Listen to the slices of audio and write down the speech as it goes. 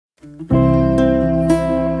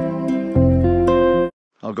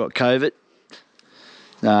I've got COVID.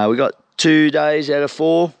 No, we got 2 days out of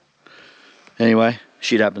 4. Anyway,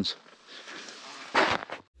 shit happens.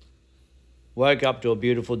 Woke up to a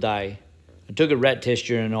beautiful day. I took a rat test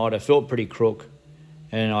during the night. I felt pretty crook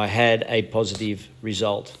and I had a positive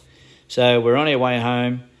result. So we're on our way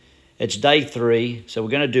home. It's day 3, so we're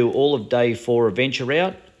going to do all of day 4 adventure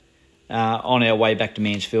route on our way back to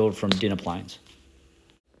Mansfield from Dinner Plains.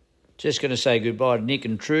 Just going to say goodbye to Nick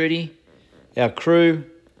and Trudy, our crew.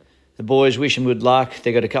 The boys, wish them good luck.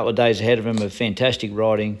 They've got a couple of days ahead of them of fantastic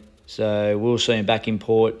riding. So we'll see them back in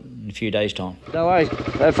port in a few days' time. No worries.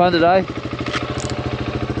 Have fun today.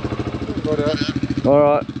 All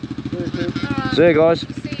right. See you guys.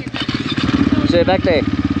 See you back there.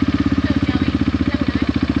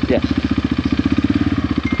 Yeah.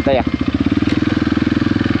 There.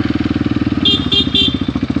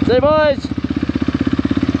 See you, boys.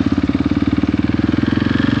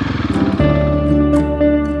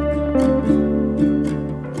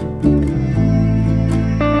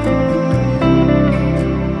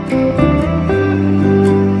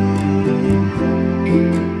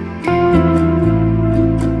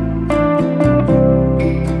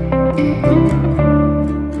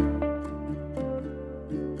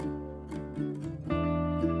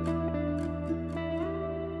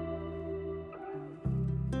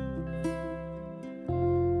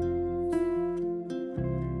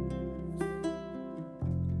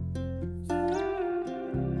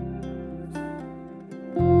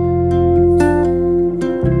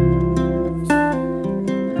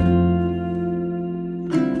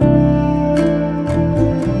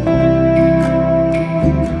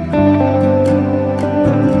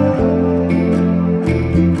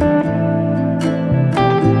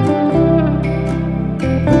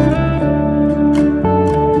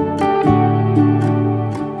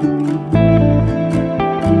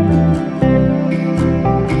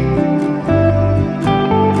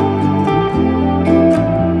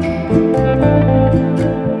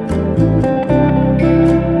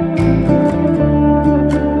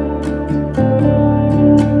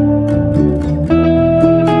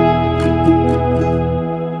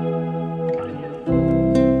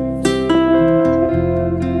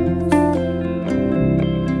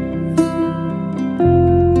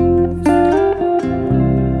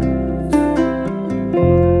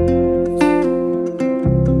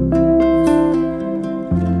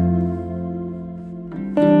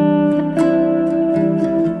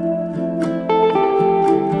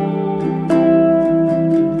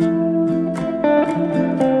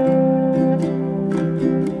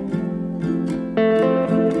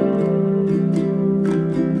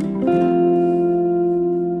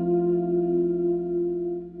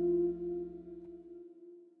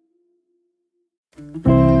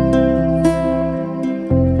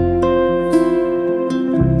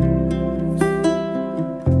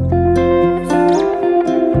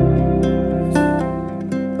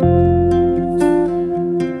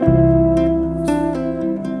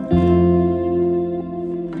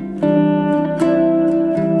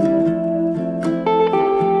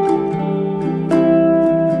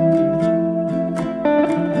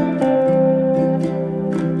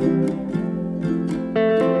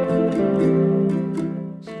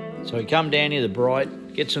 So we come down here to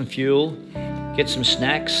Bright, get some fuel, get some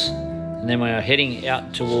snacks, and then we're heading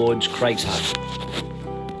out towards Craig's Hut.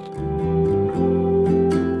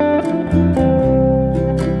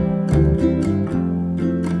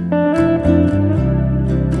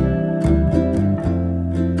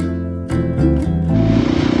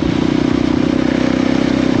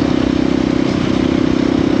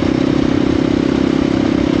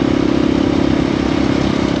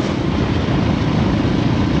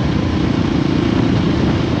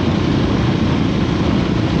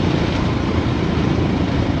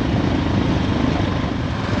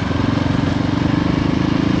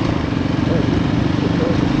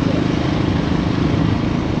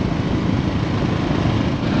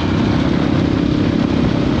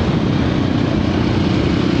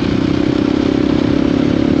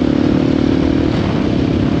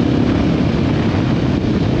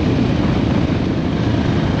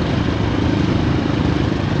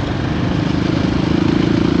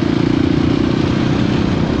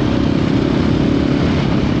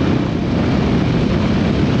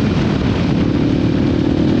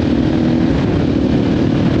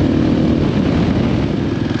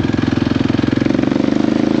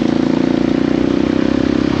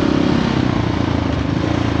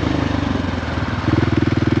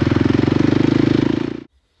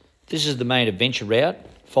 This is the main adventure route,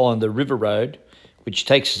 following the river road, which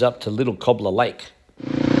takes us up to Little Cobbler Lake.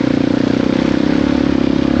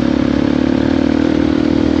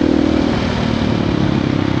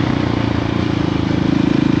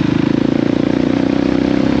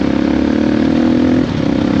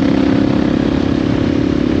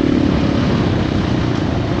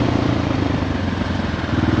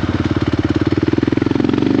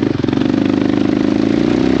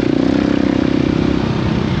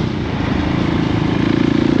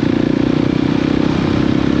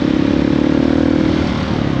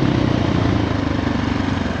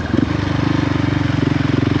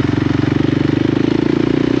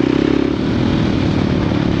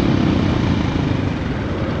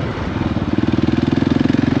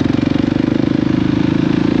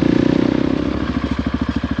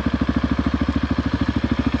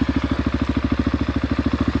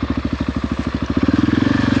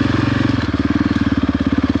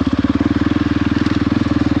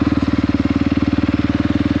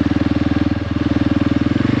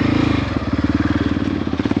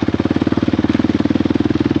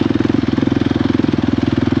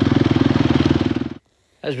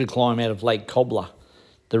 as we climb out of Lake Cobbler,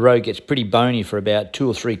 the road gets pretty bony for about 2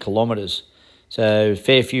 or 3 kilometres. So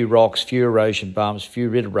fair few rocks, few erosion bumps, few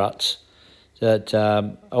ritter ruts. But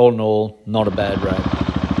all in all, not a bad road.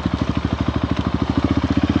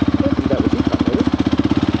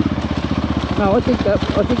 No, I think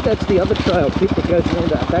that's the other trail pit that goes along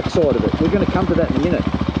that backside of it. We're going to come to that in a minute.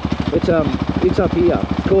 It's up here.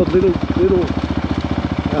 It's called Little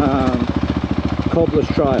Cobbler's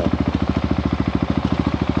Trail.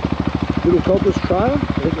 Little Cobbler's Trail, I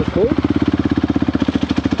think it's called.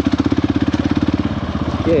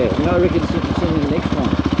 Yeah, and I reckon it's in the next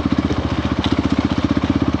one.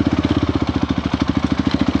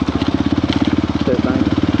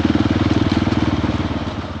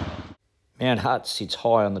 Mount Hutt sits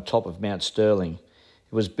high on the top of Mount Sterling.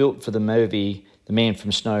 It was built for the movie The Man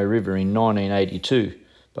from Snow River in 1982,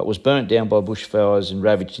 but was burnt down by bushfires and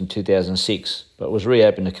ravaged in 2006, but was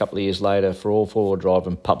reopened a couple of years later for all four-wheel drive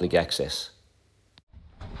and public access.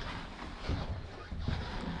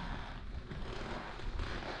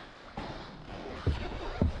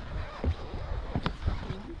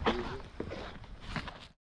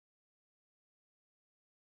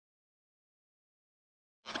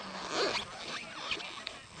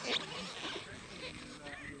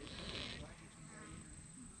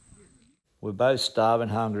 We're both starving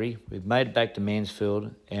hungry. We've made it back to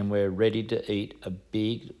Mansfield and we're ready to eat a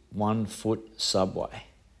big 1-foot Subway.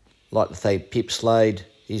 I'd like to thank Pip Slade.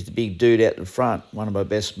 He's the big dude out the front, one of my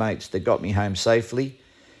best mates that got me home safely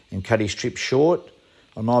and cut his trip short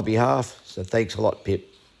on my behalf. So thanks a lot, Pip.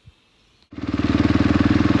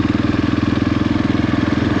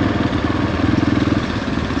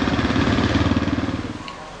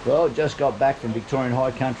 Well, just got back from Victorian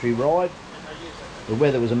High Country ride. The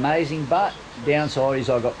weather was amazing, but downside is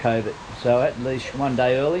I got COVID. So at least one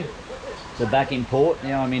day early. So back in port.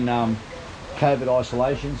 Now I'm in COVID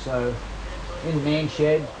isolation. So in the man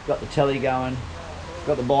shed, got the telly going,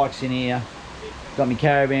 got the bikes in here, got my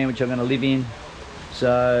caravan which I'm going to live in.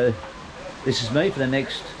 So this is me for the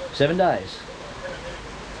next 7 days.